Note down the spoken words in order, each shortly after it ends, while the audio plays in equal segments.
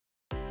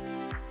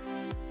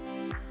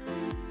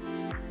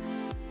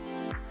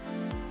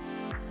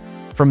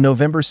From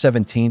November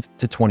 17th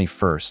to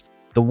 21st,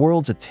 the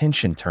world's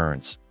attention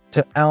turns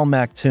to Al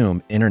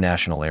Maktoum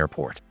International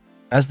Airport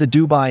as the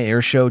Dubai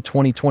Airshow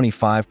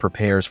 2025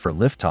 prepares for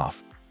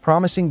liftoff,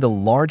 promising the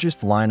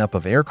largest lineup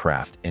of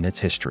aircraft in its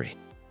history.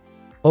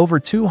 Over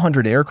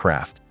 200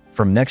 aircraft,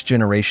 from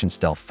next-generation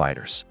stealth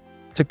fighters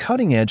to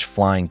cutting-edge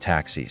flying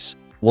taxis,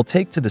 will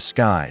take to the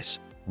skies,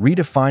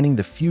 redefining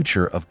the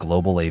future of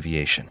global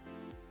aviation.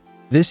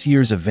 This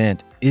year's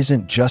event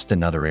isn't just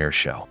another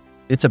airshow.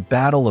 It's a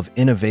battle of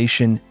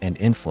innovation and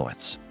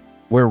influence,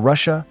 where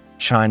Russia,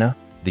 China,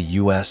 the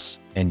US,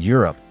 and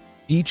Europe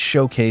each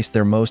showcase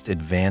their most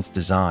advanced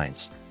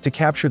designs to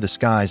capture the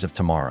skies of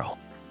tomorrow.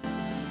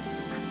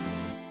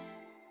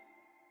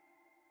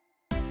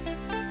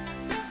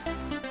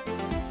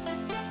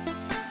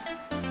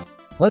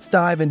 Let's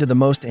dive into the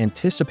most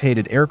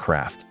anticipated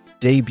aircraft,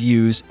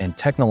 debuts, and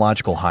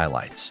technological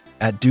highlights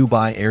at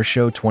Dubai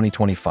Airshow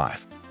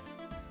 2025.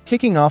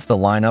 Kicking off the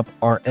lineup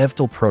are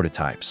eVTOL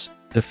prototypes,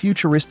 the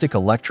futuristic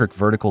electric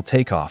vertical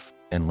takeoff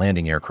and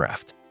landing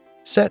aircraft,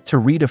 set to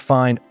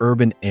redefine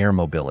urban air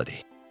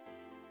mobility.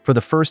 For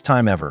the first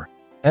time ever,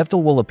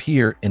 eVTOL will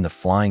appear in the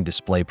Flying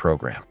Display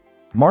program,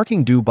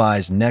 marking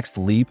Dubai's next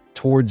leap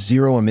towards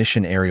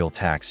zero-emission aerial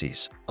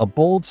taxis, a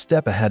bold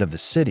step ahead of the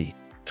City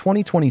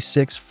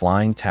 2026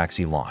 flying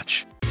taxi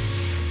launch.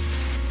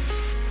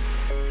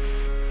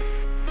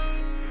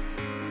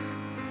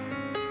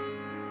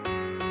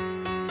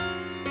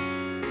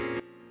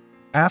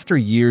 After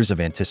years of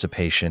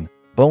anticipation,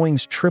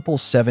 Boeing's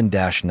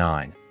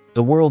 777-9,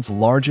 the world's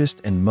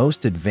largest and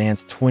most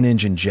advanced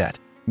twin-engine jet,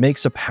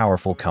 makes a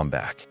powerful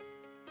comeback.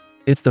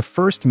 It's the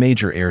first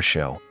major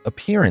airshow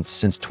appearance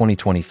since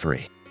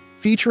 2023,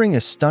 featuring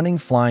a stunning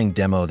flying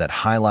demo that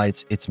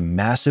highlights its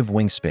massive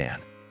wingspan,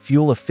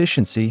 fuel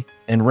efficiency,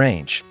 and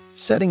range,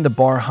 setting the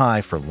bar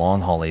high for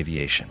long-haul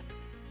aviation.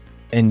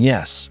 And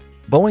yes,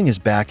 Boeing is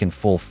back in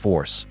full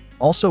force,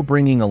 also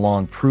bringing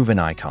along proven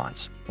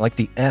icons like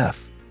the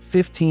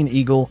F-15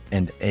 Eagle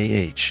and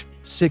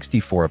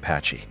AH-64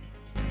 Apache.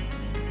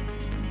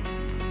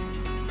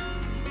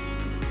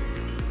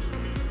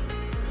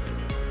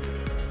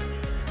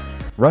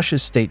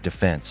 Russia's state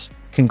defense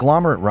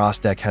conglomerate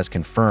Rostec has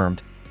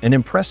confirmed an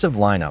impressive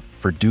lineup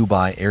for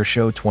Dubai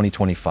Airshow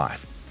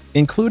 2025,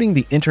 including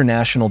the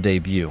international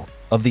debut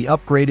of the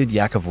upgraded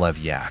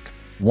Yakovlev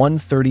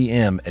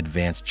Yak-130M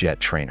advanced jet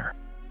trainer,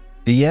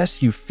 the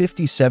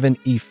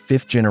Su-57E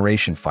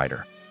fifth-generation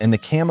fighter, and the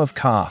Kamov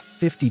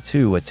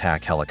Ka-52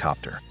 attack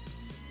helicopter.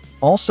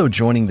 Also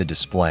joining the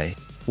display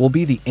will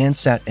be the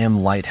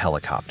Ansat-M light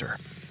helicopter,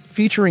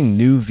 featuring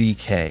new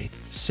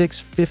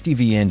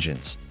VK-650V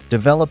engines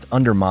developed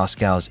under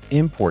Moscow's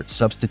import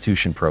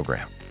substitution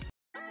program.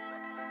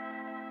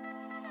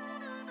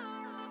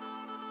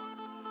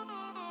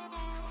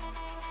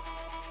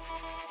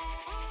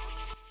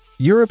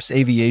 Europe's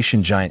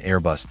aviation giant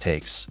Airbus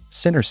takes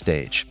center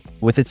stage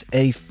with its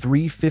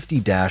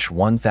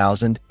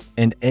A350-1000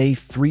 and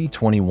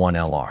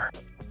A321LR.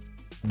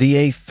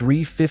 The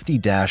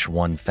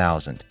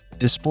A350-1000,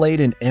 displayed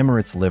in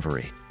Emirates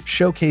livery,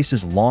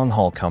 showcases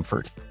long-haul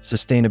comfort,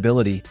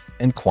 sustainability,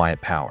 and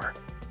quiet power,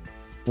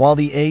 while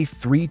the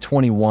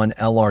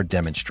A321LR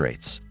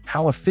demonstrates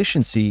how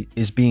efficiency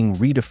is being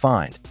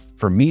redefined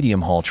for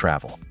medium-haul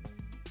travel.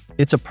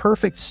 It's a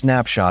perfect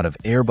snapshot of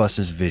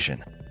Airbus's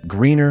vision: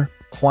 greener,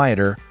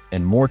 quieter,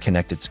 and more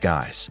connected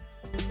skies.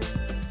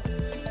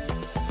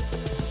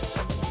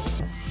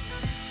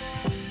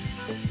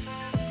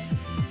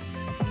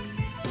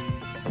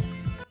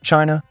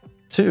 China,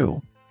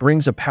 too,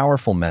 brings a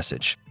powerful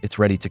message. It's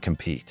ready to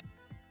compete.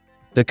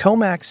 The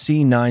Comac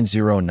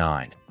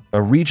C909,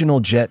 a regional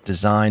jet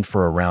designed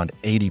for around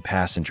 80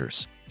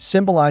 passengers,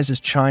 symbolizes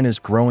China's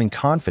growing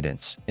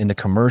confidence in the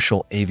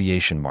commercial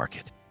aviation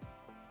market.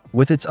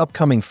 With its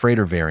upcoming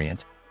freighter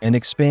variant and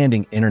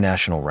expanding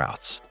international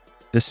routes,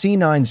 the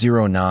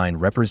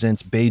C909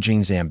 represents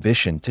Beijing's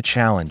ambition to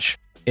challenge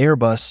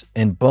Airbus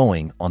and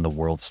Boeing on the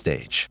world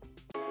stage.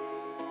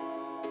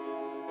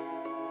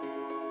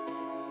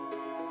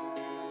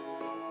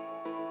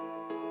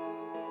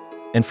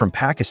 And from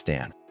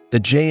Pakistan, the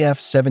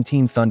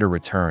JF-17 Thunder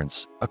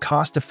returns, a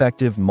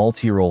cost-effective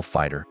multi-role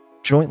fighter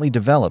jointly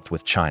developed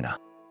with China.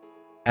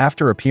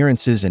 After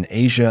appearances in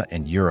Asia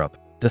and Europe,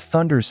 the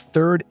Thunder's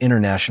third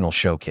international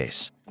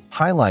showcase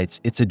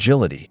highlights its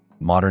agility,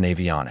 modern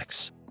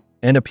avionics,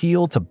 and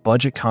appeal to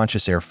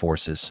budget-conscious air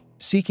forces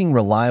seeking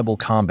reliable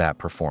combat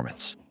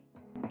performance.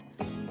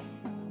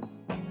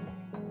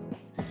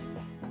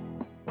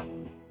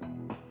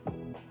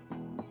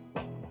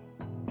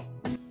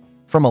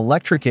 From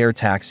electric air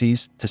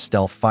taxis to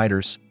stealth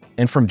fighters,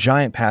 and from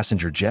giant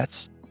passenger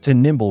jets to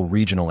nimble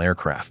regional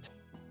aircraft,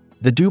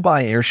 the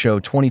Dubai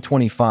Airshow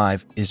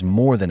 2025 is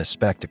more than a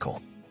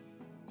spectacle.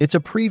 It's a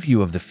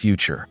preview of the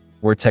future,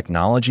 where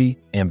technology,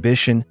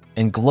 ambition,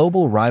 and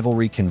global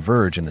rivalry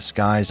converge in the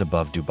skies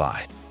above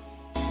Dubai.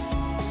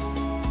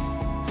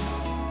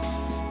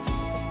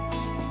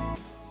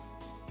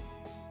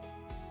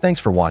 Thanks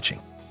for watching.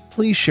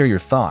 Please share your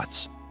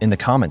thoughts in the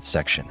comments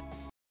section.